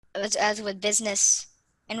as with business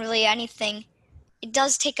and really anything, it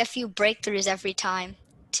does take a few breakthroughs every time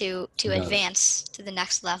to It does. advance to the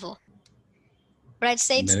next level. But I'd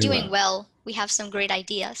say it's Very doing well. well. We have some great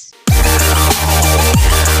ideas.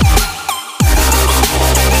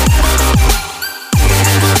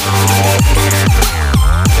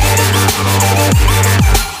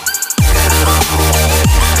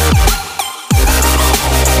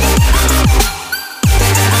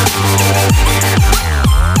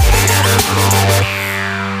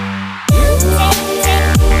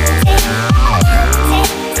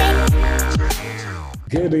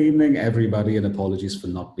 Good evening, everybody, and apologies for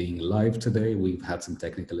not being live today. We've had some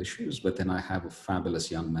technical issues, but then I have a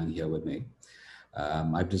fabulous young man here with me.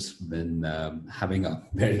 I've just been having a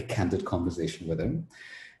very candid conversation with him,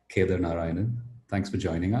 Kedar Narayan. Thanks for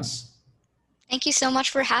joining us. Thank you so much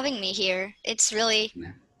for having me here. It's really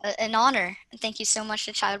Yeah. an honor. And thank you so much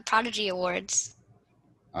to Child Prodigy Awards.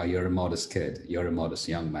 You're a modest kid. You're a modest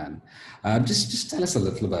young man. Just tell us a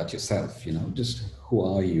little about yourself. Just who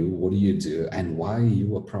are you? What do you do? And why are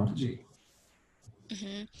you a prodigy?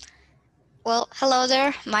 hmm Well, hello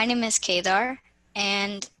there. My name is Kedar,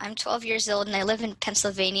 and I'm 12 years old, and I live in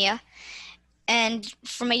Pennsylvania. And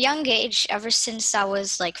from a young age, ever since I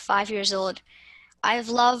was like 5 years old, I've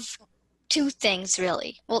loved two things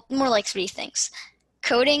really. Well, more like three things: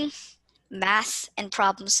 coding, math, and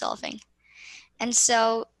problem solving. And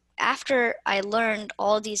so after I learned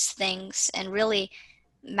all these things and really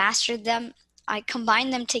mastered them, I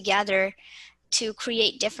combined them together to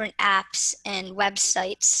create different apps and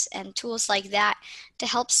websites and tools like that to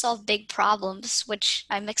help solve big problems, which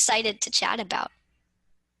I'm excited to chat about.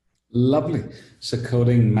 Lovely. So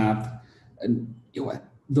coding, math, and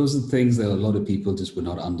those are things that a lot of people just would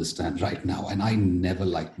not understand right now. And I never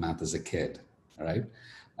liked math as a kid. All right.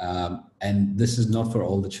 And this is not for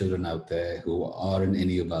all the children out there who are in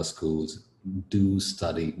any of our schools. Do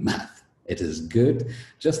study math. It is good,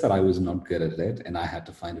 just that I was not good at it and I had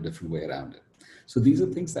to find a different way around it. So these are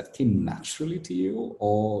things that came naturally to you,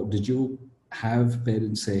 or did you have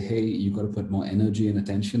parents say, hey, you got to put more energy and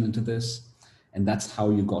attention into this? And that's how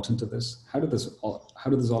you got into this. How did this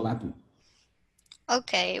all happen?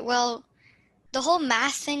 Okay, well, the whole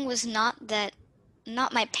math thing was not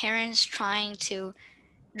my parents trying to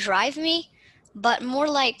drive me, but more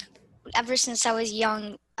like ever since I was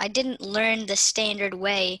young, I didn't learn the standard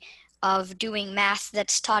way of doing math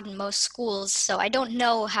that's taught in most schools, so I don't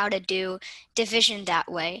know how to do division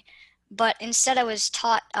that way. But instead, I was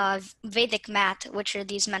taught Vedic math, which are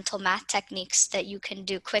these mental math techniques that you can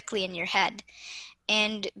do quickly in your head.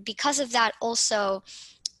 And because of that, also,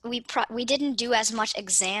 we didn't do as much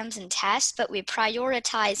exams and tests, but we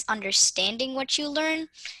prioritized understanding what you learn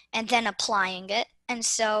and then applying it. And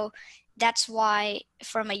so that's why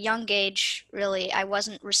from a young age, really, I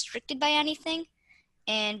wasn't restricted by anything.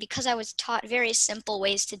 And because I was taught very simple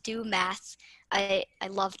ways to do math, I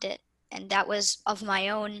loved it. And that was of my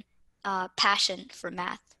own passion for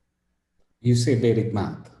math. You say Vedic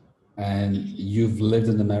math, and hmm you've lived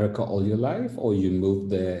in America all your life, or you moved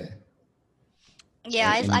there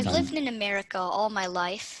Yeah, at any I've lived time? in America all my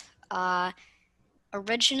life.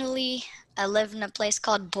 Originally, I lived in a place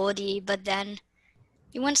called Bodhi, but then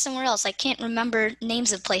we went somewhere else. I can't remember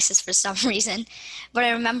names of places for some reason, but I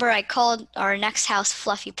remember I called our next house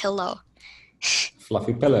Fluffy Pillow.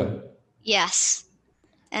 Fluffy pillow. Yes.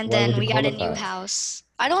 And Why then would you we got call a it new that? house.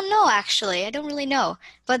 I don't know actually. I don't really know.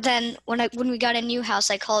 But then when we got a new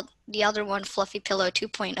house, I called the other one Fluffy Pillow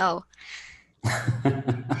 2.0.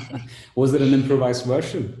 Was it an improvised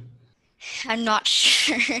version? I'm not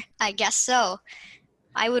sure. I guess so.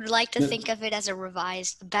 I would like to No. think of it as a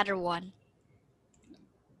revised, better one.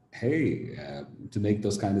 Hey, to make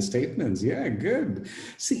those kind of statements. Yeah, good.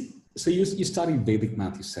 See, so you studied Vedic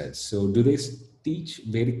math, you said. So do they teach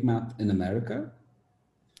Vedic math in America?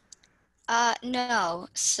 No.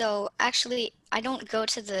 So actually, I don't go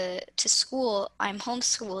to school. I'm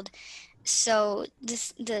homeschooled. So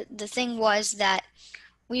the thing was that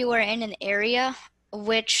we were in an area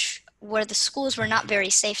where the schools were not very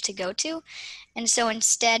safe to go to. And so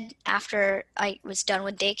instead, after I was done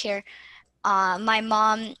with daycare, my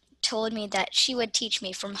mom told me that she would teach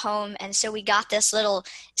me from home. And so we got this little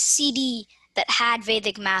CD that had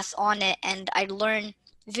Vedic math on it, and I'd learn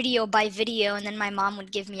video by video, and then my mom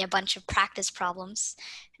would give me a bunch of practice problems.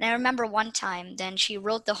 And I remember one time, then she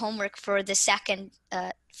wrote the homework for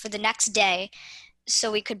for the next day,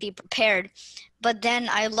 so we could be prepared. But then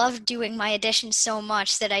I loved doing my addition so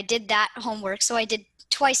much that I did that homework, so I did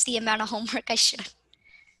twice the amount of homework I should.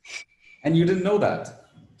 And you didn't know that.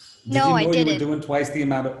 Did No, you I know you were didn't. doing twice the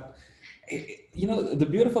amount of? You know, the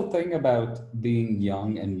beautiful thing about being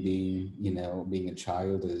young and being, being a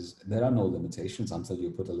child is there are no limitations until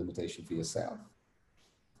you put a limitation for yourself,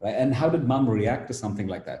 right? And how did mom react to something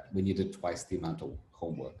like that when you did twice the amount of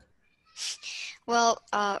homework? Well,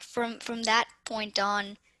 from that point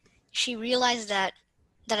on, she realized that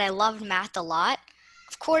I loved math a lot.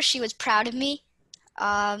 Of course, she was proud of me.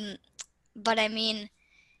 Um, but I mean,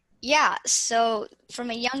 yeah, so from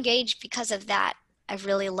a young age, because of that, I've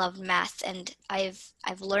really loved math, and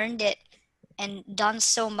I've learned it and done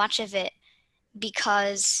so much of it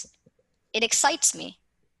because it excites me,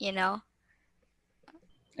 you know?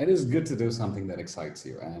 It is good to do something that excites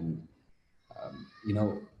you. And,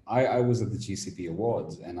 I was at the GCP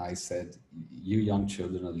Awards and I said, you young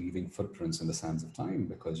children are leaving footprints in the sands of time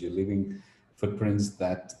because you're leaving footprints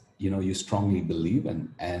that, you strongly believe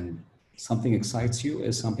in. And something excites you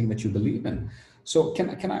is something that you believe in. So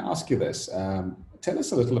can I ask you this? Tell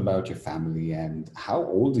us a little about your family and how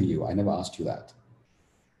old are you? I never asked you that.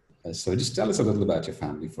 So just tell us a little about your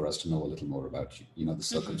family for us to know a little more about you, the hmm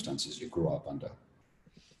circumstances you grew up under.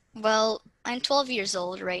 Well, I'm 12 years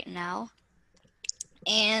old right now,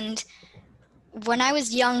 and when I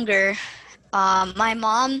was younger, my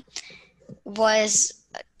mom was,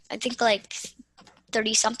 I think, like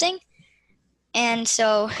 30 something. And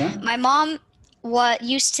so Okay. my mom what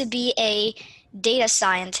used to be a data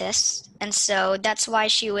scientist, and so that's why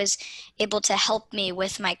she was able to help me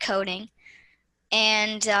with my coding.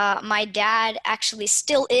 And my dad actually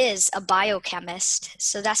still is a biochemist,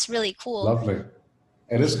 so that's really cool. Lovely.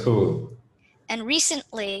 It is hmm cool. And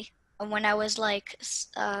recently, when I was like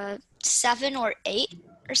 7 or 8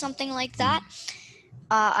 or something like that,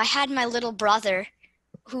 I had my little brother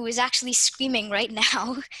who is actually screaming right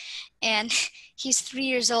now, and he's 3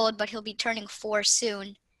 years old, but he'll be turning 4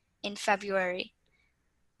 soon in February.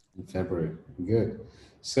 In February. Good.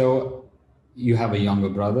 So you have a younger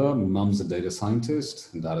brother, mom's a data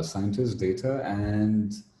scientist, data,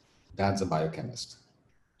 and dad's a biochemist.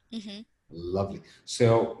 hmm Lovely.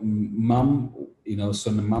 So mom, so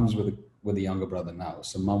the mom's with a younger brother now.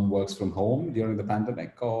 So mom works from home during the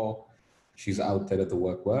pandemic, or she's out there at the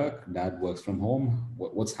work. Dad works from home.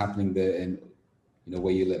 What's happening there in,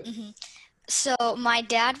 where you live? hmm So my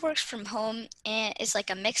dad works from home, and it's like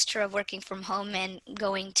a mixture of working from home and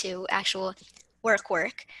going to actual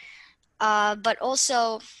work. But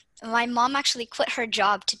also, my mom actually quit her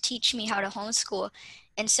job to teach me how to homeschool,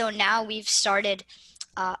 and so now we've started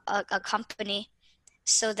a company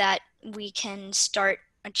so that we can start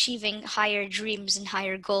achieving higher dreams and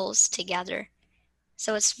higher goals together.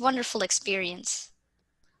 So it's a wonderful experience.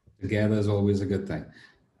 Together is always a good thing.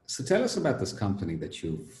 So tell us about this company that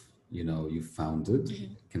you founded.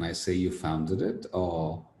 hmm Can I say you founded it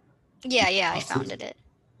or you Yeah, I started? founded it.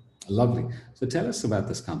 Lovely. So tell us about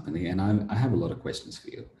this company, and I have a lot of questions for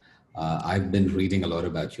you. I've been reading a lot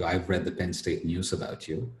about you. I've read the Penn State News about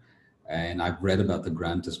you, and I've read about the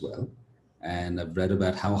grant as well. And I've read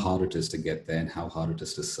about how hard it is to get there and how hard it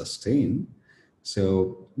is to sustain.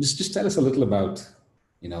 So just tell us a little about,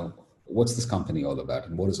 what's this company all about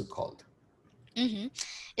and what is it called? hmm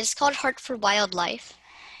It's called Heart for Wildlife,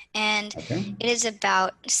 and Okay. it is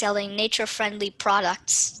about selling nature-friendly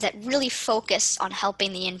products that really focus on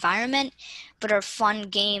helping the environment, but are fun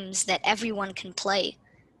games that everyone can play.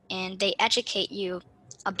 And they educate you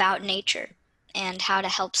about nature and how to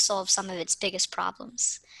help solve some of its biggest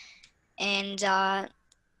problems. And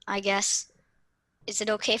I guess, is it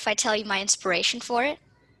okay if I tell you my inspiration for it?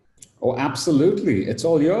 Oh, absolutely. It's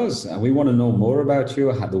all yours. And we want to know more about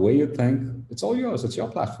you, how, the way you think. It's all yours. It's your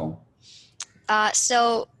platform.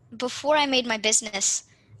 So before I made my business,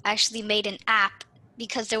 I actually made an app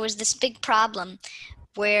because there was this big problem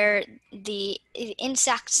where the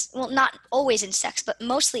insects, well, not always insects, but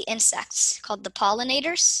mostly insects called the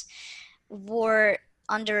pollinators, were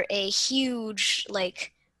under a huge,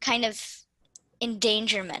 like, kind of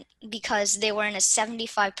endangerment because they were in a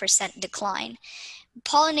 75% decline.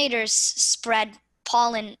 Pollinators spread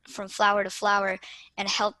pollen from flower to flower and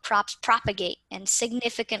help crops propagate and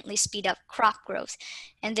significantly speed up crop growth.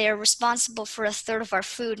 And they are responsible for a third of our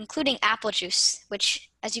food, including apple juice, which,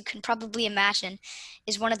 as you can probably imagine,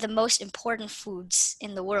 is one of the most important foods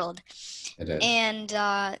in the world. It is. And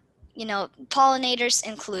pollinators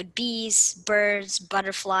include bees, birds,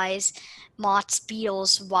 butterflies, moths,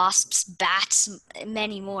 beetles, wasps, bats,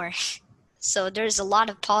 many more. So there's a lot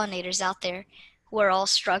of pollinators out there who are all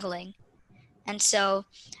struggling. And so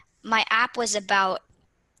my app was about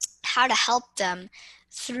how to help them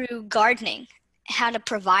through gardening, how to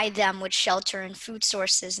provide them with shelter and food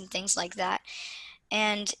sources and things like that.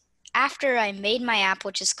 And after I made my app,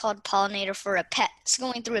 which is called Pollinator for a Pet, it's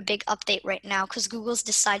going through a big update right now because Google's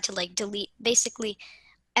decided to like delete basically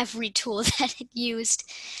every tool that it used.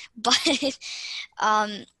 But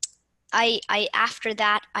um, I after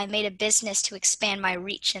that I made a business to expand my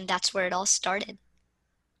reach, and that's where it all started.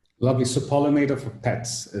 Lovely. So pollinator for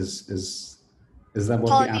pets is that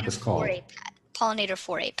what the app Pollinator is for a called? pet. Pollinator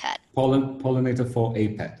for a pet. Pollinator for a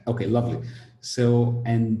pet. Okay, lovely. So,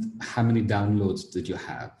 and how many downloads did you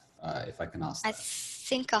have, if I can ask I that?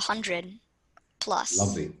 think 100 plus.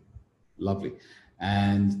 Lovely, lovely.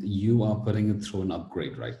 And you are putting it through an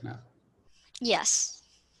upgrade right now. Yes.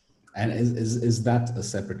 And is that a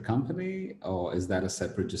separate company or is that a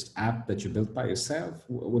separate just app that you built by yourself?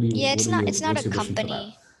 Yeah, it's not a What's your vision for that?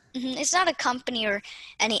 company. It's not a company or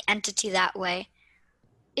any entity that way.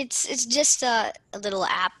 It's just a little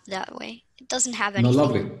app that way. It doesn't have No, anything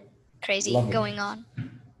lovely, crazy lovely. going on.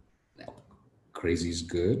 Crazy is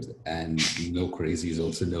good and no crazy is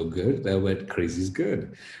also no good, but crazy is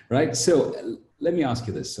good, right? So let me ask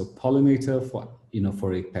you this. So pollinator for,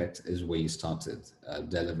 for a pet is where you started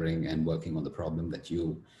delivering and working on the problem that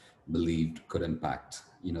you believed could impact,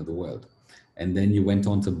 the world. And then you went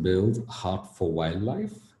on to build Heart for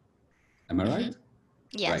Wildlife. Am I hmm right?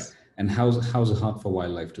 Right. Yes. And how's Heart for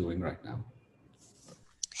Wildlife doing right now?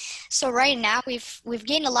 So right now we've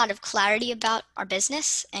gained a lot of clarity about our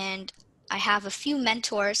business, and I have a few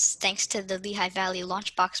mentors thanks to the Lehigh Valley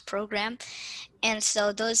Launchbox program. And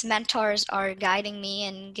so those mentors are guiding me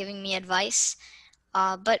and giving me advice.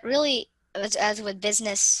 But really, as with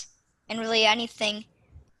business and really anything,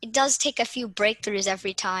 it does take a few breakthroughs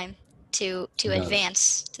every time to It does.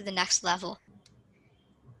 advance to the next level.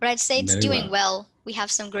 But I'd say it's Very doing well. well. We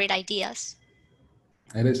have some great ideas.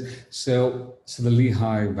 It is. So the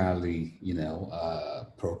Lehigh Valley,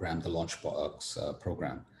 program, the Launchbox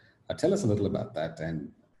program. Tell us a little about that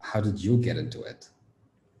and how did you get into it?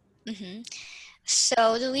 hmm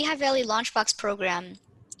So the Lehigh Valley Launchbox program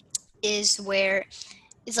is where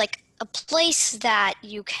it's like a place that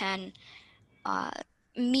you can uh,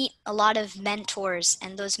 meet a lot of mentors,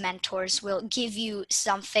 and those mentors will give you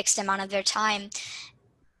some fixed amount of their time,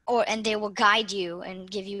 and they will guide you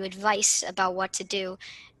and give you advice about what to do.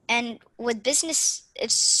 And with business,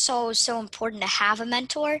 it's so important to have a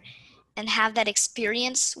mentor and have that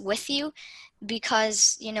experience with you,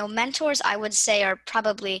 because mentors, I would say, are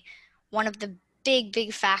probably one of the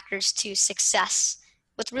big factors to success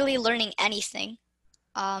with really learning anything.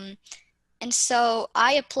 Um, and so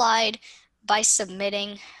I applied by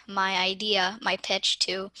submitting my idea, my pitch,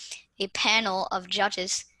 to a panel of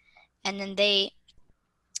judges, and then they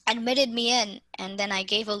admitted me in, and then I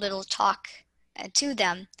gave a little talk to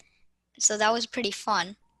them. So that was pretty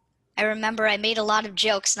fun. I remember I made a lot of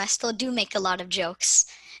jokes, and I still do make a lot of jokes.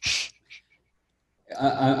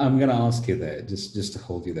 I'm going to ask you there, just to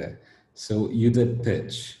hold you there. So you did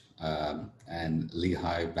pitch and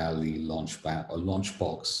Lehigh Valley Launchbox,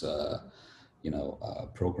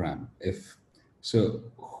 program. If so,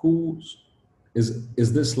 who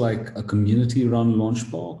is this like a community-run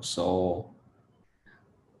Launchbox or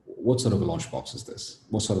what sort of a Launchbox is this?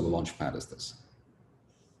 What sort of a Launchpad is this?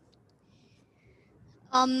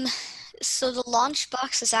 Um, so the launch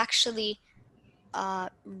box is actually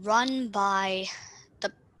run by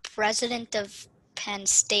the president of Penn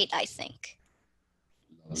State, I think.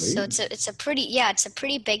 So Lovely. it's a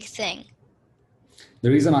pretty big thing. The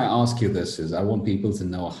reason I ask you this is I want people to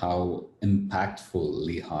know how impactful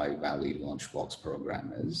Lehigh Valley Launchbox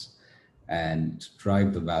program is and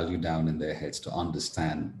drive the value down in their heads to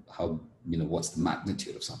understand how, what's the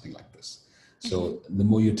magnitude of something like this. hmm So the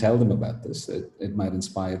more you tell them about this, it might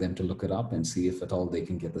inspire them to look it up and see if at all they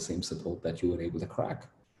can get the same support that you were able to crack.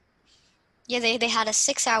 Yeah, they had a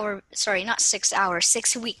 6 hour, sorry, not 6 hour,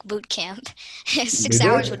 6 week boot camp. They 6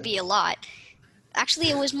 hours would did. be a lot. Actually,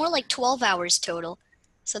 it was more like 12 hours total.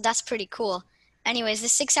 So that's pretty cool. Anyways, the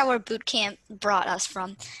 6 hour boot camp brought us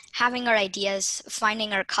from having our ideas,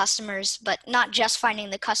 finding our customers, but not just finding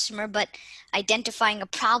the customer, but identifying a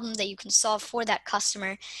problem that you can solve for that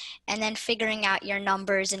customer, and then figuring out your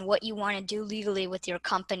numbers and what you want to do legally with your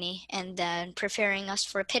company, and then preparing us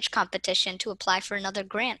for a pitch competition to apply for another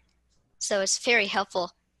grant. So it's a very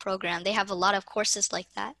helpful program. They have a lot of courses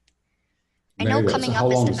like that. I know Very well. So coming how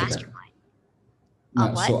up is long the has it been? mastermind.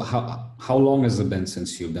 Now, What? so how long has it been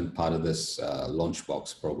since you've been part of this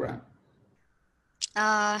Launchbox program?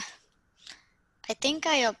 Uh, I think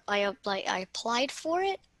I applied for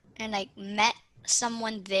it, and I met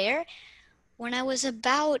someone there when I was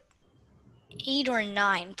about 8 or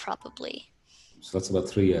 9, probably. So that's about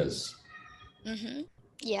 3 years. Mm-hmm.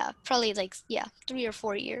 Yeah, probably like, yeah, 3 or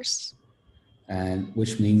 4 years. and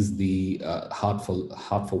which means the Heart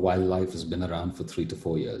for Wildlife has been around for 3 to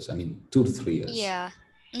 4 years. I mean, 2 to 3 years. Yeah.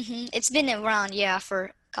 It's been around, yeah, for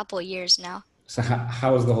a couple of years now. So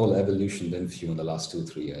how has the whole evolution been for you in the last 2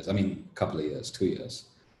 3 years? I mean, couple of years, 2 years.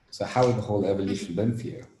 So how has the whole evolution been for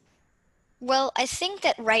you? Well, I think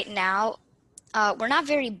that right now, we're not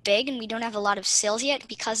very big and we don't have a lot of sales yet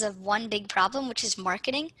because of one big problem, which is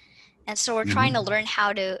marketing. And so we're trying to Hmm. learn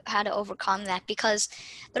how to overcome that because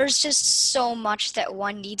there's just so much that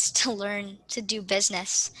one needs to learn to do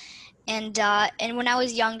business. And when I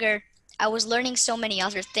was younger, I was learning so many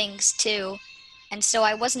other things too. And so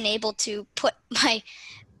I wasn't able to put my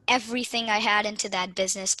everything I had into that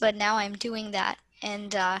business, but now I'm doing that,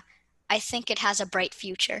 and I think it has a bright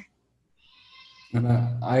future. And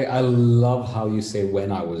I love how you say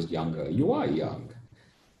when I was younger. You are young,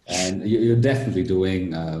 and you're definitely doing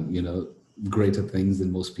greater things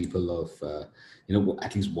than most people of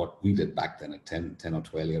at least what we did back then at 10 or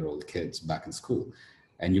 12-year-old kids back in school,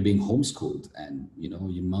 and you're being homeschooled, and your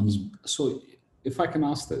mom's. So if I can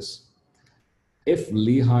ask this, if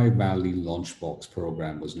Lehigh Valley Launchbox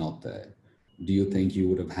program was not there, do you think you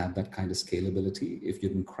would have had that kind of scalability if you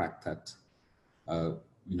didn't crack that uh,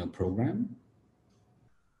 program?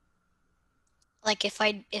 Like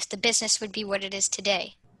if the business would be what it is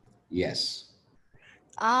today. Yes.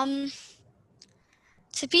 Um,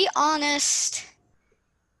 to be honest,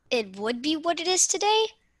 it would be what it is today,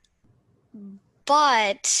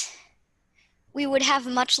 but we would have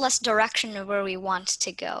much less direction of where we want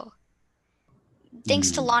to go.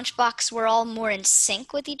 Thanks to Mm. Launchbox, we're all more in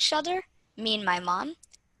sync with each other, me and my mom.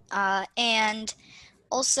 And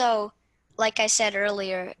also, like I said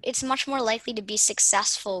earlier, it's much more likely to be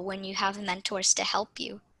successful when you have mentors to help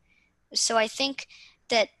you. So I think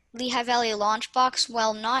that Lehigh Valley Launchbox,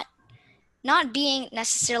 while not being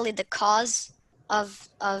necessarily the cause of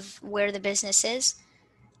where the business is,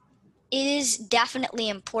 it is definitely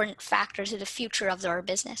an important factor to the future of our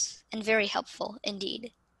business and very helpful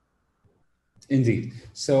indeed. Indeed.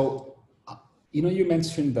 So, you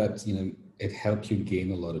mentioned that, it helped you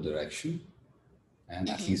gain a lot of direction and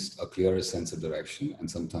at Hmm. least a clearer sense of direction. And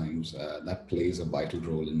sometimes that plays a vital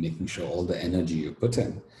role in making sure all the energy you put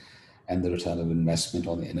in and the return of investment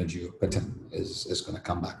on the energy you put in is going to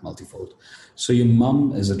come back multifold. So your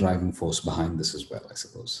mum is a driving force behind this as well, I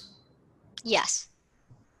suppose. Yes.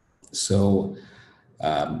 So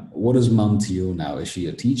what is mum to you now? Is she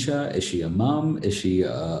a teacher? Is she a mum? Is she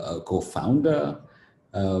a co-founder?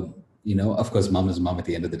 Of course, mum is mum at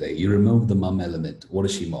the end of the day. You remove the mum element. What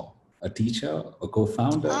is she more? A teacher? A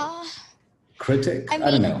co-founder? Uh, Critic? I I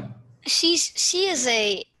don't mean, know. she is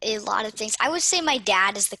a lot of things. I would say my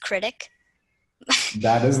dad is the critic.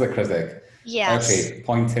 That is the critic. Yes. Okay,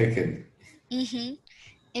 point taken. Hmm.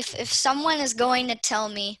 If someone is going to tell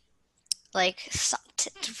me like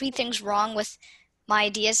three things wrong with my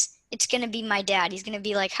ideas, it's gonna be my dad. He's gonna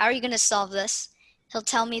be like, "How are you gonna solve this?" He'll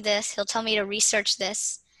tell me this. He'll tell me to research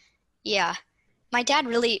this. Yeah, my dad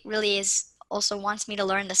really is also wants me to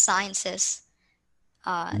learn the sciences.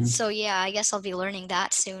 So yeah, I guess I'll be learning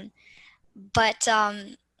that soon. But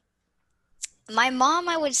my mom,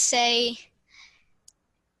 I would say,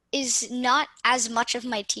 is not as much of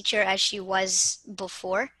my teacher as she was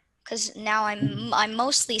before, because now I'm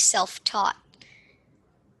mostly self-taught.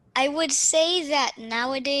 I would say that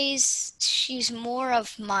nowadays she's more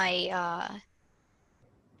of my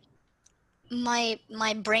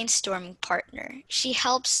brainstorming partner. She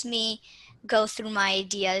helps me go through my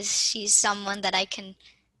ideas. She's someone that I can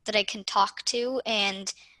talk to,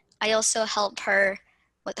 and I also help her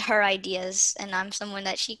with her ideas, and I'm someone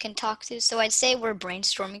that she can talk to. So I'd say we're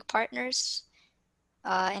brainstorming partners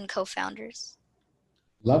and co-founders.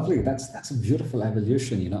 Lovely. That's a beautiful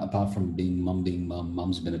evolution. Apart from being mum,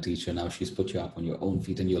 mum's been a teacher. Now she's put you up on your own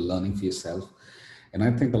feet and you're learning for yourself. And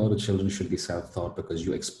I think a lot of children should be self-taught because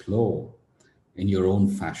you explore in your own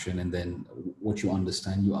fashion, and then what you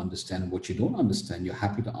understand, you understand. What you don't understand, you're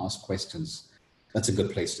happy to ask questions. That's a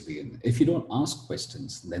good place to be in. If you don't ask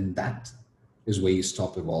questions, then that is where you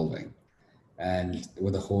stop evolving. And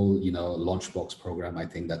with the whole, launchbox program, I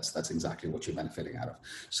think that's exactly what you're benefiting out of.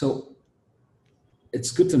 So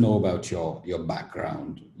it's good to know about your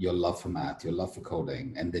background, your love for math, your love for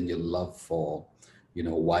coding, and then your love for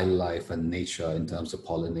wildlife and nature in terms of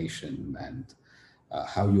pollination, and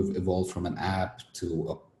how you've evolved from an app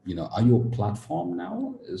to are you a platform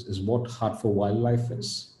now? Is what Heart for Wildlife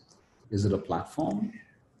is? Is it a platform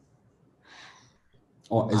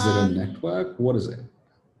or is it a Um, network? What is it?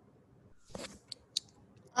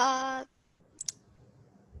 uh,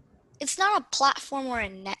 it's not a platform or a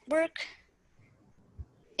network.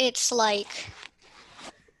 It's like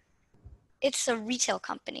it's a retail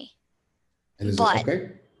company, And is it but okay?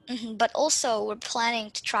 but also we're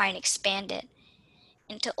planning to try and expand it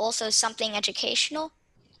into also something educational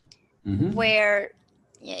Mm-hmm. where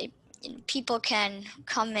yeah, people can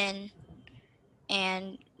come in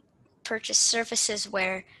and purchase services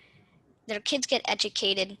where their kids get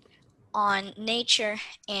educated on nature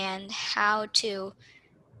and how to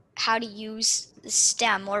use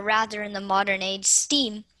STEM, or rather in the modern age,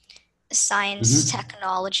 STEAM, science, Mm-hmm.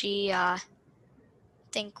 technology.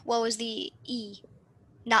 Think what was the E?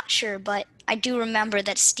 Not sure, but I do remember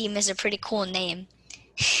that STEAM is a pretty cool name.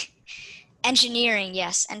 Engineering,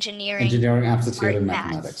 yes, engineering, Engineering, aptitude, art, and math.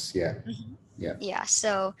 mathematics. Yeah. Mhm. Yeah. Yeah,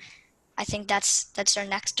 so I think that's our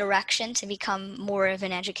next direction, to become more of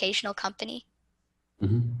an educational company.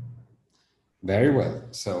 Mm-hmm. Very well.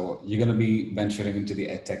 So you're going to be venturing into the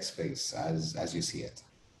edtech space as you see it.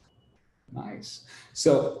 Nice.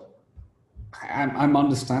 So I'm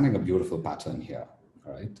understanding a beautiful pattern here.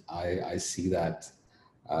 All right. I see that,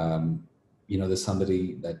 um, there's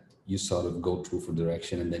somebody that you sort of go through for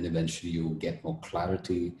direction, and then eventually you get more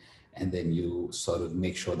clarity, and then you sort of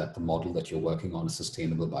make sure that the model that you're working on is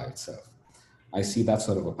sustainable by itself. I see that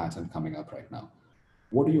sort of a pattern coming up right now.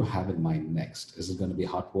 What do you have in mind next? Is it going to be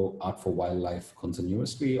art for wildlife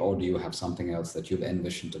continuously, or do you have something else that you've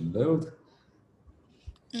envisioned to build?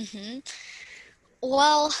 hmm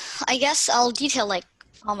Well, I guess I'll detail like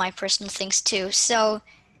all my personal things too. So,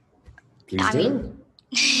 Please I mean,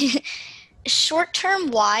 do. short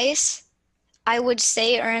term wise, I would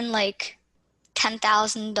say earn like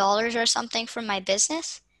 $10,000 or something from my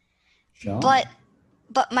business. Sure. But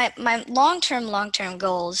my long term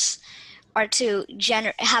goals are to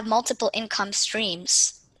have multiple income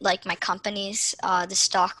streams, like my companies, the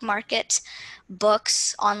stock market,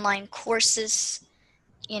 books, online courses,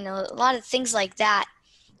 a lot of things like that,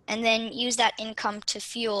 and then use that income to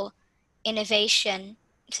fuel innovation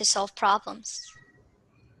to solve problems.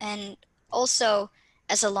 And also,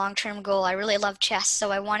 as a long-term goal, I really love chess,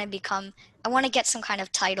 so I want to get some kind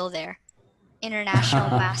of title there, international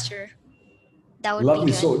master. That would be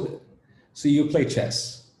Lovely. good. So you play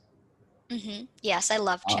chess. Yes, I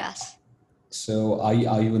love Uh, chess. so are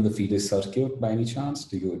you in the FIDE circuit by any chance?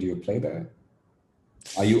 Do you play there?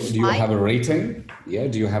 Do you I have a rating? Yeah.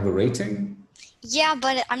 Do you have a rating? Yeah,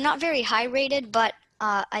 but I'm not very high rated, but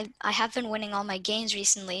I have been winning all my games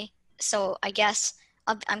recently, so I guess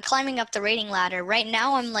I'm climbing up the rating ladder. Right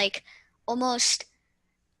now, I'm like almost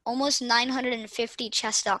almost 950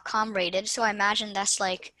 chess.com rated, so I imagine that's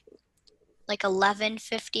like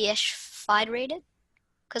 1150-ish FIDE rated,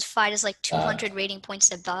 because FIDE is like Uh, 200 rating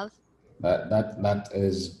points above. that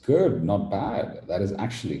is good, not bad. That is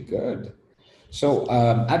actually good. So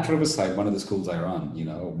at Riverside, one of the schools I run,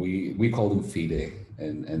 we call them FIDE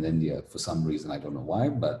in India for some reason. I don't know why,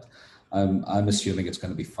 but I'm assuming it's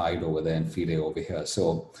going to be FIDE over there and FIDE over here.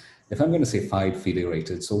 So if I'm going to say FIDE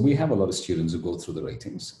rated, so we have a lot of students who go through the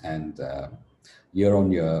ratings, and year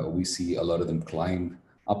on year, we see a lot of them climb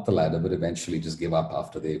up the ladder, but eventually just give up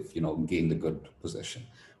after they've, gained a good position.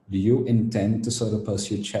 Do you intend to sort of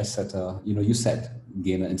pursue chess at you said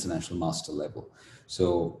gain an international master level.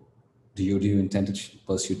 So do you intend to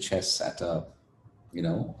pursue chess at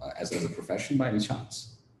as a profession by any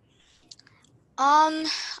chance? Um,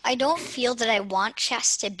 I don't feel that I want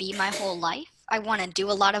chess to be my whole life. I want to do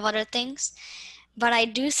a lot of other things, but I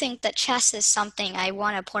do think that chess is something I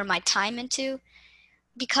want to pour my time into,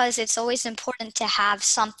 because it's always important to have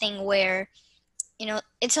something where,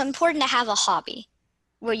 it's important to have a hobby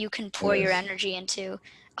where you can It pour your is. energy into.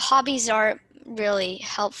 Hobbies are really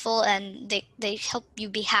helpful, and they help you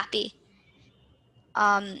be happy,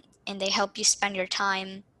 and they help you spend your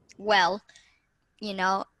time well, you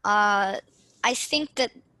know. I think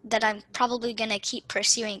that I'm probably gonna keep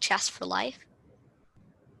pursuing chess for life.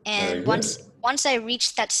 Very And once good. once I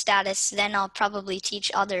reach that status, then I'll probably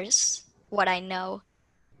teach others what I know.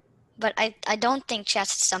 But I don't think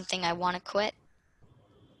chess is something I want to quit.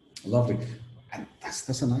 Lovely. And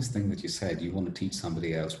that's a nice thing that you said. You want to teach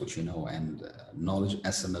somebody else what you know, and knowledge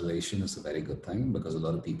assimilation is a very good thing because a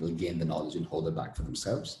lot of people gain the knowledge and hold it back for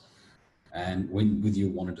themselves. And when with you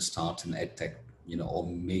wanted to start an edtech, or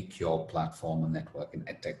make your platform a network, an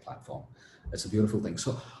edtech platform, it's a beautiful thing.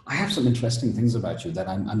 So I have some interesting things about you that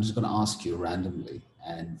I'm just going to ask you randomly,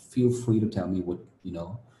 and feel free to tell me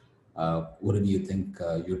whatever you think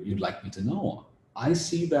you'd like me to know. I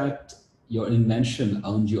see that your invention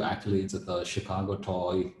earned you accolades at the Chicago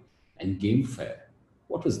Toy and Game Fair.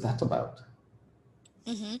 What was that about?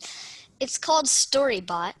 hmm It's called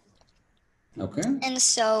Storybot. Okay. And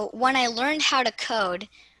so when I learned how to code,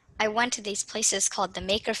 I went to these places called the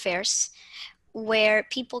Maker Fairs, where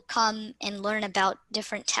people come and learn about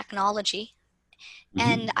different technology.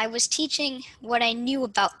 And Mm-hmm. I was teaching what I knew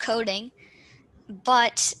about coding,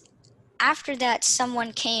 but after that,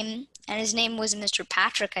 someone came, and his name was Mr.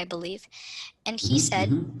 Patrick, I believe, and he Mm-hmm. said,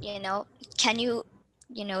 Mm-hmm. can you,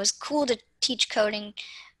 it's cool to teach coding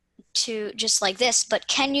to just like this, but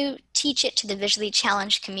can you teach it to the visually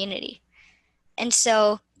challenged community? And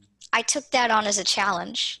so I took that on as a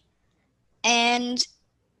challenge. And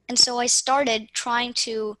so I started trying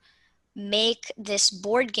to make this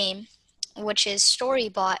board game, which is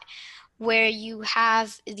Storybot, where you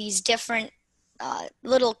have these different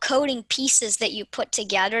little coding pieces that you put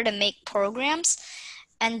together to make programs,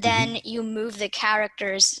 and then Mm-hmm. you move the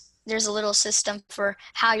characters. There's a little system for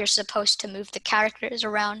how you're supposed to move the characters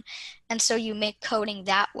around, and so you make coding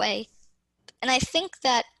that way. And I think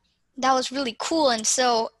that that was really cool. And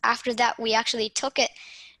so after that, we actually took it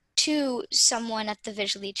to someone at the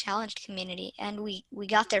visually challenged community, and we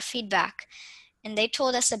got their feedback, and they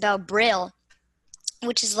told us about Braille,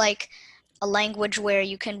 which is like a language where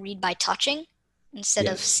you can read by touching instead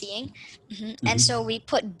of Yes. seeing. And so Mm-hmm.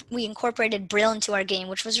 we incorporated Braille into our game,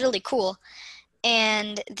 which was really cool.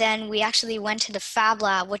 And then we actually went to the Fab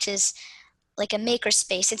Lab, which is like a maker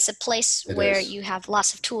space. It's a place It where is. you have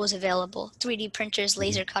lots of tools available, 3D printers,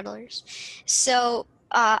 laser Mm-hmm. cutters. So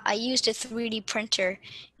I used a 3D printer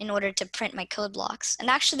in order to print my code blocks. And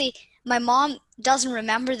actually, my mom doesn't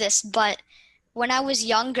remember this, but when I was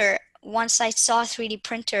younger, once I saw a 3D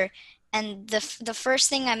printer, and the first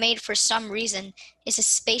thing I made for some reason is a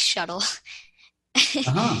space shuttle.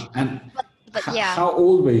 Uh-huh. And But yeah, how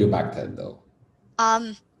old were you back then, though?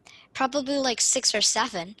 um, probably like 6 or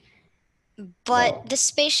 7. But Wow. the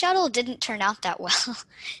space shuttle didn't turn out that well.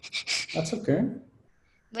 That's okay.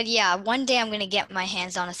 But yeah, one day I'm gonna get my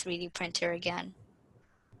hands on a 3D printer again.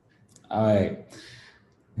 All right.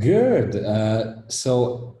 Good.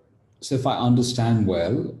 So if I understand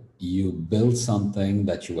well, you built something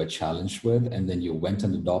that you were challenged with, and then you went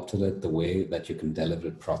and adopted it the way that you can deliver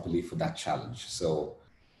it properly for that challenge. So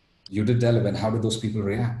you did deliver, and how did those people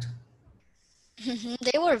react?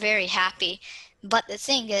 They were very happy. But the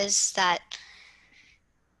thing is that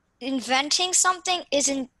inventing something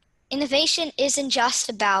isn't innovation isn't just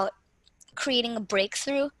about creating a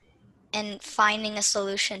breakthrough and finding a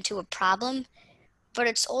solution to a problem, but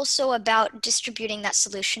it's also about distributing that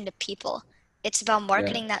solution to people. It's about Yeah.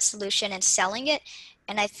 marketing that solution and selling it.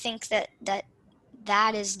 And I think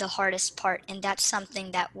that is the hardest part, and that's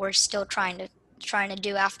something that we're still trying to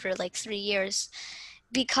do after like 3 years,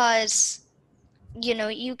 because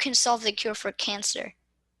you can solve the cure for cancer,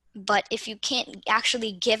 but if you can't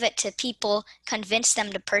actually give it to people, convince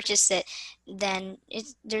them to purchase it, then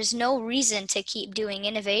there's no reason to keep doing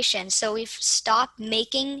innovation. So we've stopped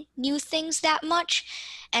making new things that much,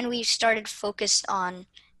 and we've started focused on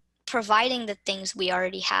providing the things we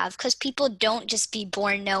already have, because people don't just be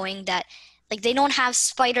born knowing that, like, they don't have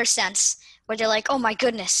spider sense where they're like, oh my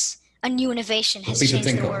goodness, a new innovation The has Peter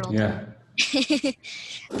changed the Tinkle. world. Yeah.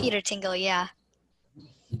 Peter Tingle, yeah.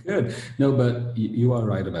 Good. No, but you are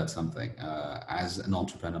right about something. As an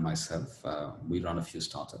entrepreneur myself, we run a few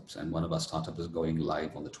startups, and one of our startups is going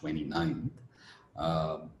live on the 29th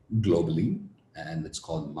uh, globally, and it's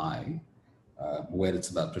called My, where it's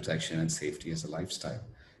about protection and safety as a lifestyle.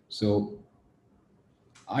 So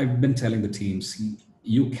I've been telling the team, see,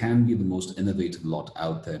 you can be the most innovative lot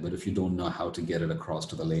out there, but if you don't know how to get it across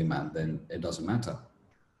to the layman, then it doesn't matter.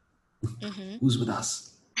 hmm Who's with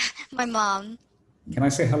us? My mom. Can I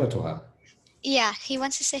say hello to her? Yeah, he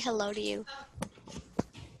wants to say hello to you.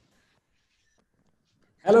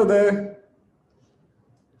 Hello there.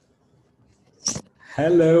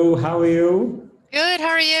 Hello, how are you? Good, how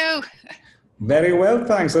are you? Very well,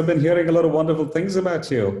 thanks. I've been hearing a lot of wonderful things about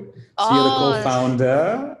you. So you're the Oh,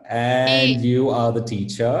 co-founder he, and you are the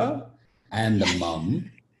teacher and the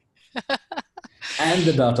mum and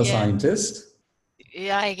the data yeah, scientist.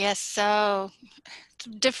 yeah, I guess so.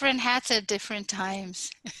 Different hats at different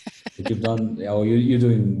times. But you've done, oh, you're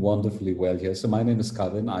doing wonderfully well here. So my name is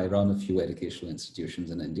Kavin. I run a few educational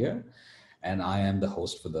institutions in India, and I am the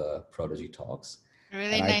host for the Prodigy Talks.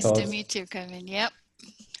 And Really I nice to thought, meet you, Kevin. Yep,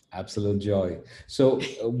 absolute joy.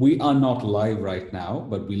 So we are not live right now,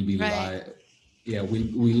 but we'll be right. live. Yeah,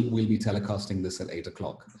 we'll be telecasting this at 8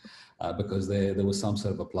 o'clock because there was some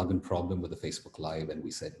sort of a plugin problem with the Facebook Live, and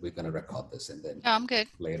we said we're going to record this and then No, I'm good.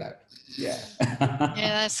 play it out. Yeah.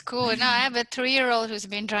 Yeah, that's cool. No, I have a 3-year-old who's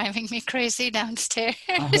been driving me crazy downstairs.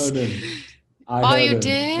 I heard him. I Oh, heard you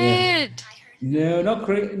him. Yeah. did? No, not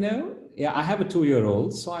crazy. No. Yeah, I have a 2 year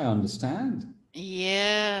old, so I understand.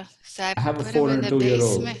 Yeah, so I I have a put him four in and a the 2 year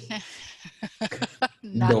old. basement.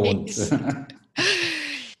 Don't. Nice.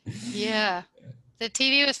 Yeah. The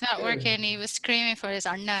TV was not working. He was screaming for his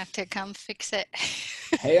Anna to come fix it.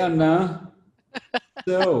 Hey, Anna.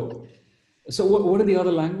 So, what are the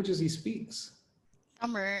other languages he speaks?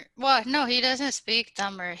 Tamil. Well, no, he doesn't speak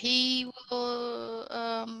Tamil. He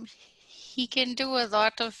can do a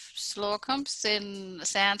lot of slokams in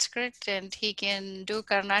Sanskrit and he can do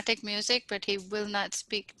Carnatic music, but he will not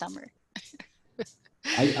speak Tamil.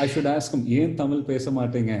 I should ask him, ஏன் தமிழ் பேச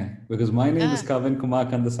மாட்டீங்க? Because my name is Ah, Kavin Kumar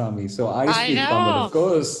Kandasamy, so I I speak Tamil, of know.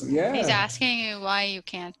 course. He's Yeah. asking you why you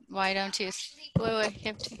can't. Why don't you? Wait, you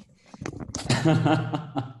have to.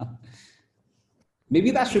 Maybe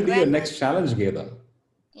that My should be your grandma, next challenge, Geda.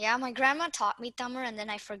 yeah, my grandma taught me Tamil and then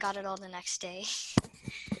I forgot it all the next day.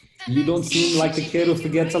 You don't seem like a kid who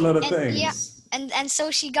forgets a lot of And yeah, things. and so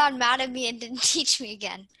she got mad at me and didn't teach me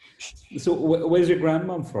again. So, where's your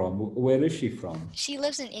grandmom from? Where is she from? She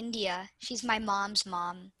lives in India. She's my mom's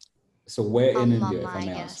mom. So, where in India, Mama, if I I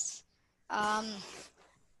may ask? guess. Um,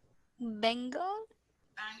 Bengal?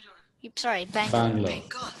 Sorry, Bangalore. Bangalore.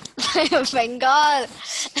 Bengal.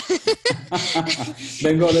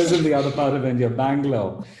 Bengal is in the other part of India,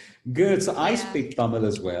 Bangalore. Good. So I Yeah. speak Tamil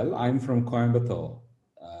as well. I'm from Coimbatore.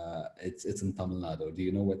 It's in Tamil Nadu. Do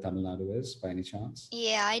you know where Tamil Nadu is by any chance?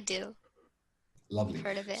 Yeah, I do. Lovely.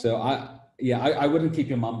 Heard of it. So I wouldn't keep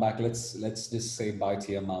your mom back. Let's just say bye to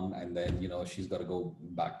your mom, and then she's got to go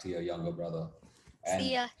back to your younger brother. And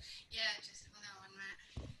See ya. Yeah, just hold on 1 minute.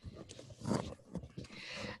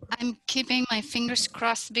 I'm keeping my fingers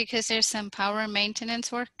crossed because there's some power maintenance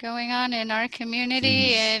work going on in our community,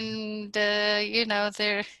 and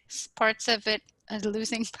there's parts of it are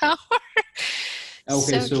losing power.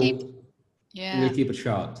 okay, So we'll keep it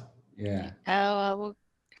short. Yeah.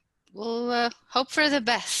 We'll hope for the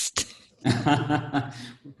best.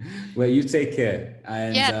 Well, you take care.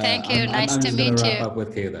 And Yeah, thank you. Nice I'm to just going to meet wrap you. up with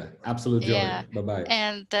Kedar. Absolute joy. Yeah. Bye-bye.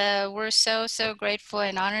 And we're so grateful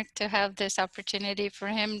and honored to have this opportunity for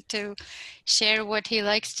him to share what he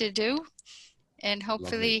likes to do. And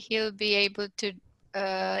hopefully he'll be able to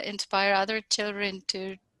inspire other children to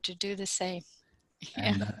do the same. Yeah.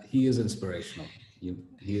 And he is inspirational.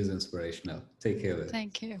 He is inspirational. Take care of it.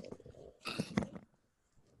 Thank you.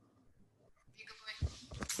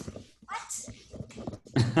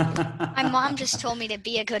 My mom just told me to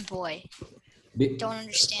be a good boy. Don't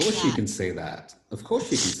understand Of course she can say that. Of course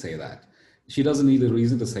she can say that. She doesn't need a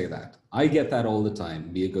reason to say that. I get that all the time.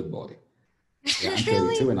 Be a good boy. Yeah, I'm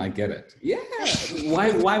 32 and I get it. Yeah.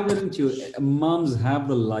 Why wouldn't you? Moms have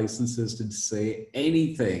the licenses to say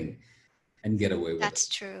anything and get away with That's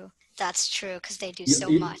it. true. That's true because they do so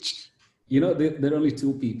much. There are only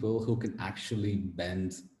two people who can actually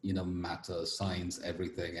bend, matter, science,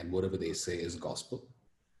 everything, and whatever they say is gospel.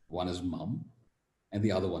 One is mom, and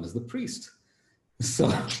the other one is the priest.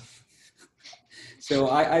 So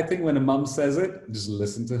I think when a mom says it, just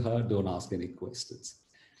listen to her. Don't ask any questions.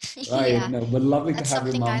 Right? Yeah. No, but lovely That's to have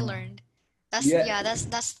your something mom. I learned.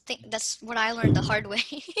 That's what I learned the hard way.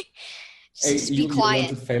 Just be You quiet.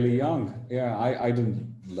 learned it fairly young. Yeah, I didn't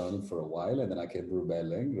learn it for a while, and then I kept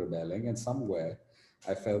rebelling, and somewhere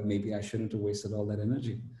I felt maybe I shouldn't have wasted all that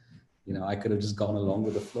energy. I could have just gone along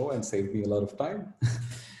with the flow and saved me a lot of time.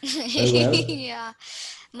 Well, Yeah.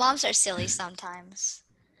 Moms are silly sometimes.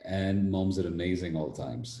 and moms are amazing all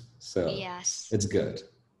times. So Yes. it's good.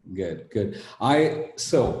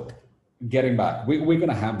 So getting back, we're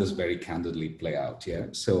going to have this very candidly play out. Yeah.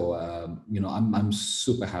 So, I'm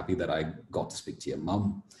super happy that I got to speak to your mom.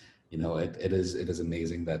 It is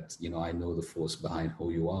amazing that, I know the force behind who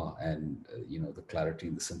you are and, the clarity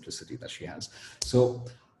and the simplicity that she has. So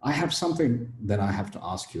I have something that I have to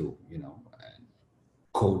ask you,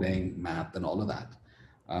 coding, math, and all of that.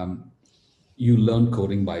 You learn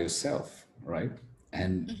coding by yourself, right?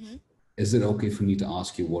 And is it okay for me to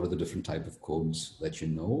ask you what are the different type of codes that you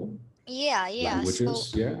know? Yeah.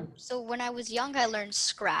 Languages, So when I was young, I learned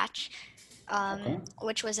Scratch,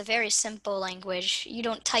 which was a very simple language. You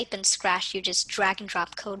don't type in Scratch, you just drag and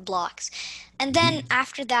drop code blocks. And then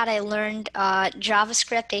after that, I learned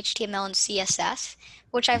JavaScript, HTML, and CSS,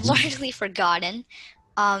 which I've largely forgotten.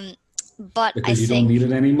 But Because I you don't think, need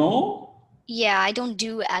it anymore? yeah, I don't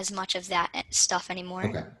do as much of that stuff anymore.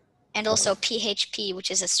 Okay. And also PHP,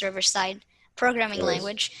 which is a server-side programming It is.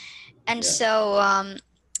 language. And so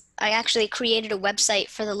I actually created a website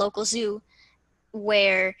for the local zoo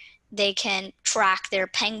where they can track their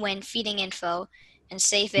penguin feeding info and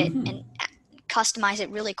save it and customize it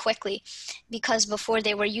really quickly, because before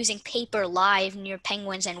they were using paper live near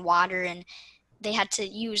penguins and water, and they had to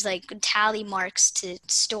use like tally marks to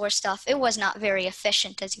store stuff. It was not very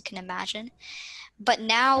efficient, as you can imagine. But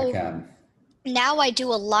now I do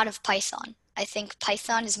a lot of Python. I think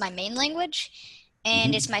Python is my main language,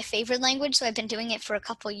 and it's my favorite language, so I've been doing it for a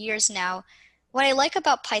couple years now. What I like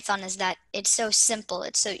about Python is that it's so simple,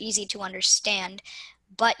 it's so easy to understand,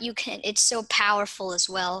 but it's so powerful as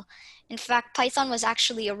well. In fact, Python was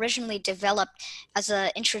actually originally developed as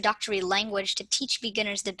an introductory language to teach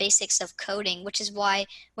beginners the basics of coding, which is why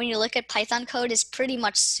when you look at Python code, it's pretty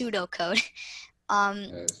much pseudocode.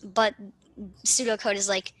 Yes. But pseudocode is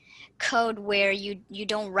like code where you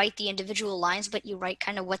don't write the individual lines, but you write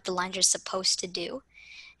kind of what the lines are supposed to do.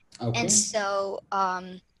 And Okay. so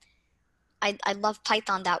I love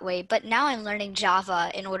Python that way, but now I'm learning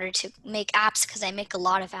Java in order to make apps because I make a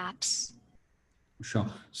lot of apps. Sure.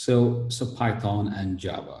 So Python and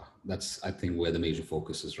Java, that's I think where the major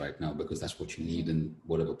focus is right now because that's what you need Mhm. in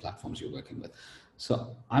whatever platforms you're working with. So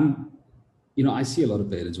I see a lot of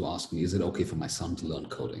parents who ask me, is it okay for my son to learn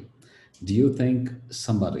coding? Do you think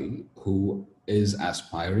somebody who is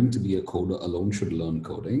aspiring to be a coder alone should learn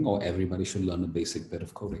coding, or everybody should learn a basic bit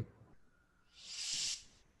of coding?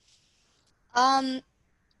 Um,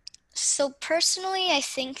 so personally, I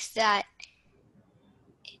think that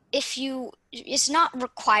it's not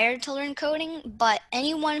required to learn coding, but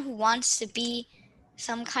anyone who wants to be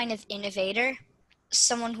some kind of innovator,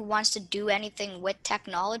 someone who wants to do anything with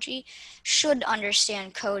technology, should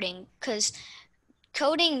understand coding. Because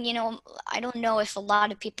coding, I don't know if a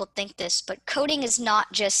lot of people think this, but coding is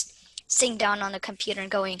not just sitting down on a computer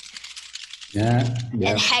and going Yeah, and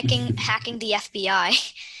yeah. hacking the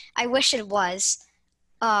FBI. I wish it was,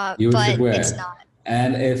 You wish it but it's were. not.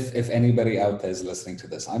 And if anybody out there is listening to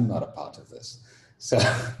this, I'm not a part of this. So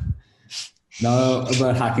no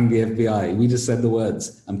about hacking the FBI. We just said the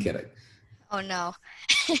words. I'm kidding. Oh no.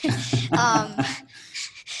 um,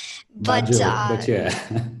 Bad but joke, but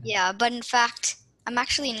yeah. yeah, but in fact, I'm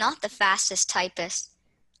actually not the fastest typist.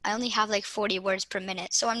 I only have like 40 words per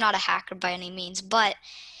minute, so I'm not a hacker by any means. But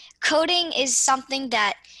coding is something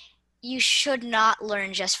that you should not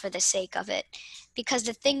learn just for the sake of it. Because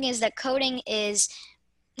the thing is that coding is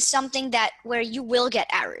something that where you will get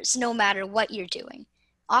errors no matter what you're doing.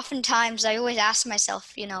 Oftentimes, I always ask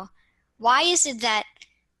myself, why is it that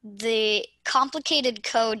the complicated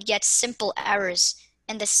code gets simple errors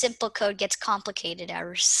and the simple code gets complicated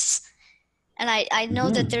errors? And I know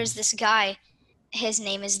that there's this guy, his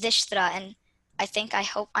name is Dishtra, and I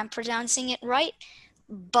hope I'm pronouncing it right,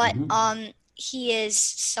 but he is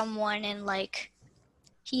someone in like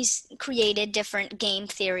he's created different game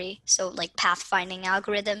theory, so like pathfinding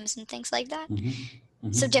algorithms and things like that.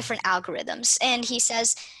 So different algorithms, and he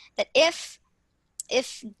says that if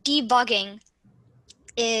debugging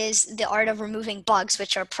is the art of removing bugs,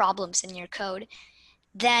 which are problems in your code,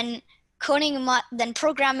 then then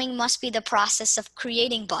programming must be the process of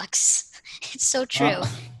creating bugs. It's so true.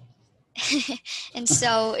 Ah, And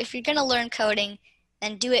so if you're going to learn coding,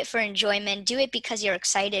 then do it for enjoyment. Do it because you're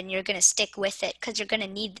excited and you're going to stick with it because you're going to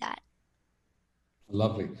need that.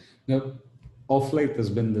 lovely. Now, of late, there's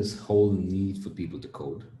been this whole need for people to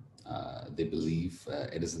code. They believe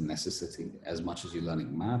it is a necessity. As much as you're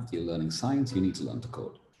learning math, you're learning science, you need to learn to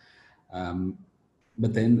code.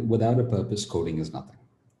 But then, without a purpose, coding is nothing.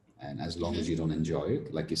 And as long Hmm. as you don't enjoy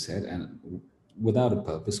it, like you said, and without a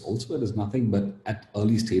purpose, also it is nothing. But at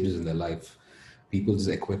early stages in their life, people just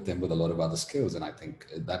equip them with a lot of other skills, and I think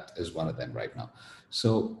that is one of them right now.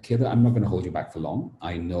 So, Kedar, I'm not going to hold you back for long.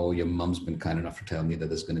 I know your mum's been kind enough to tell me that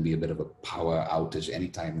there's going to be a bit of a power outage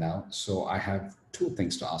anytime now. So, I have two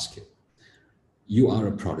things to ask you. You are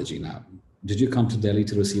a prodigy now. Did you come to Delhi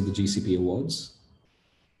to receive the GCP awards?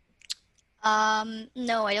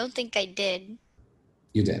 No, I don't think I did.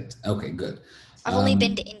 You did. Okay, good. I've only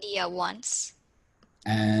been to India once.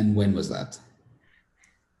 And when was that?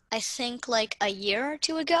 I think like a year or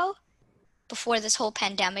two ago, before this whole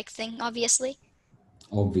pandemic thing, obviously.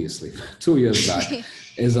 Obviously, 2 years back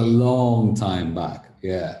is a long time back.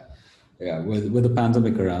 Yeah. Yeah. With the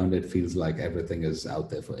pandemic around, it feels like everything is out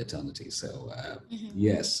there for eternity. So, Hmm.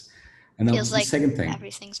 yes. And now Feels the like second thing,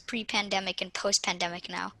 everything's pre-pandemic and post-pandemic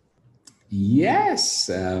now. yes.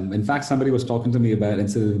 In fact, somebody was talking to me about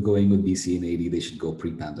instead of going with BC and AD, they should go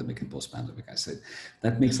pre-pandemic and post-pandemic. I said,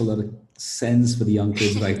 that makes a lot of sense for the young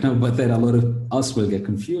kids right now, but then a lot of us will get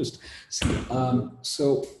confused. So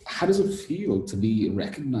how does it feel to be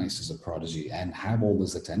recognized as a prodigy and have all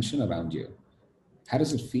this attention around you? How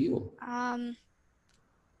does it feel? Um,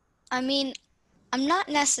 I mean, I'm not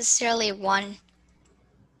necessarily one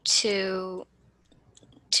to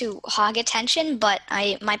hog attention, but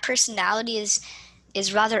my personality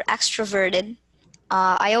is rather extroverted.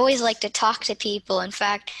 I always like to talk to people. In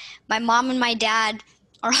fact, my mom and my dad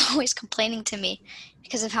are always complaining to me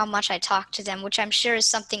because of how much I talk to them, which I'm sure is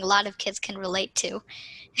something a lot of kids can relate to.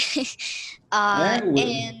 Yeah,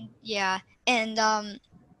 And yeah, and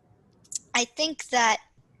I think that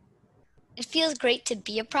it feels great to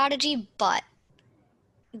be a prodigy, but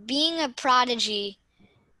being a prodigy,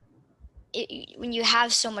 when you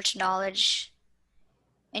have so much knowledge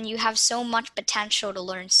and you have so much potential to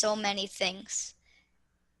learn so many things,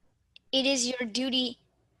 it is your duty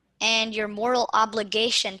and your moral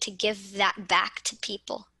obligation to give that back to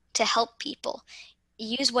people, to help people.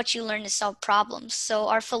 Use what you learn to solve problems. So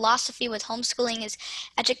our philosophy with homeschooling is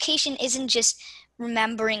education isn't just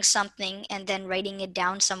remembering something and then writing it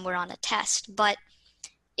down somewhere on a test, but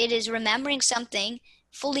it is remembering something,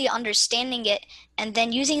 fully understanding it, and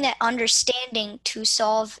then using that understanding to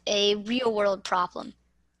solve a real world problem.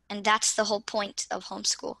 And that's the whole point of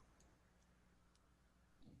homeschool.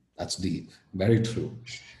 that's deep. Very true.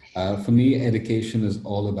 For me, education is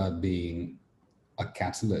all about being a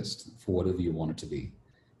catalyst for whatever you want it to be.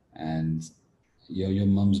 And your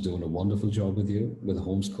mom's doing a wonderful job with you with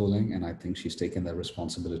homeschooling, and I think she's taken that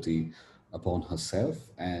responsibility upon herself.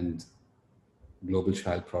 And Global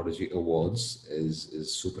Child Prodigy Awards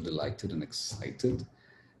is super delighted and excited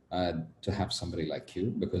to have somebody like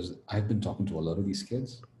you, because I've been talking to a lot of these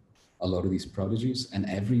kids, a lot of these prodigies, and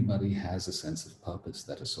everybody has a sense of purpose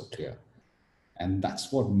that is so clear. And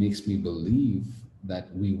that's what makes me believe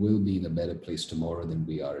that we will be in a better place tomorrow than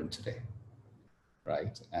we are in today,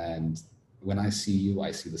 right? And when I see you,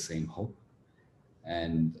 I see the same hope.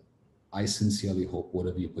 And I sincerely hope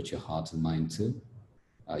whatever you put your heart and mind to,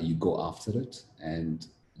 you go after it and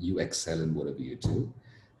you excel in whatever you do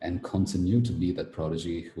and continue to be that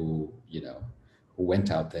prodigy who, who went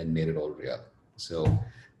out there and made it all real. So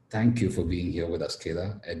thank you for being here with us,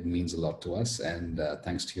 Kedar. It means a lot to us. And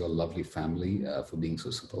thanks to your lovely family for being so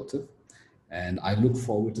supportive. And I look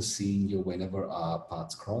forward to seeing you whenever our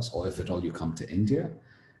paths cross, or if at all you come to India.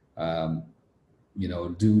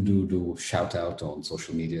 Do shout out on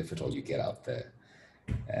social media if at all you get out there,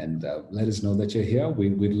 and let us know that you're here.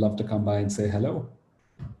 We'd love to come by and say hello.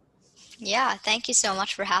 Yeah, thank you so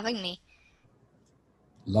much for having me.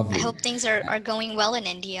 I Lovely. hope things are going well in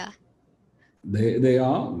India. They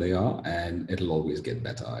are, and it'll always get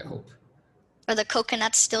better, I hope. Are the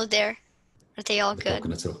coconuts still there? Are they all The good?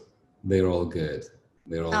 coconuts they're all good.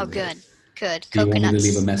 They're all Oh, good. good. Good. Do you want me to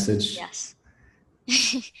leave a Coconuts. message? Yes.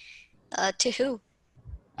 To who?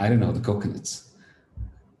 I don't know, the coconuts.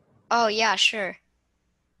 Oh, yeah, sure.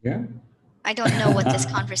 Yeah. I don't know what this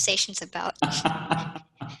conversation's about.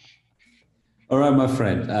 All right, my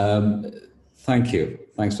friend. Thank you.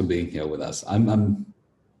 Thanks for being here with us. I'm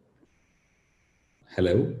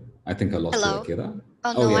Hello? I think I lost you there, Hello? Kedar.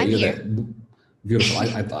 Oh, Oh, no, yeah, I'm you're here. there. Beautiful.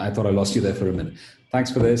 I thought I lost you there for a minute. Thanks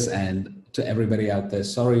for this. And to everybody out there,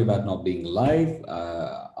 sorry about not being live.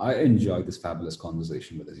 I enjoyed this fabulous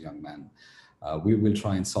conversation with this young man. We will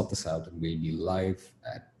try and sort this out, and we'll be live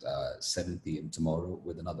at 7 p.m. tomorrow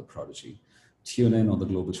with another Prodigy. Tune in on the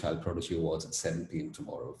Global Child Prodigy Awards at 7 p.m.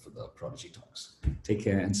 tomorrow for the Prodigy Talks. Take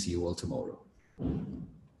care and see you all tomorrow.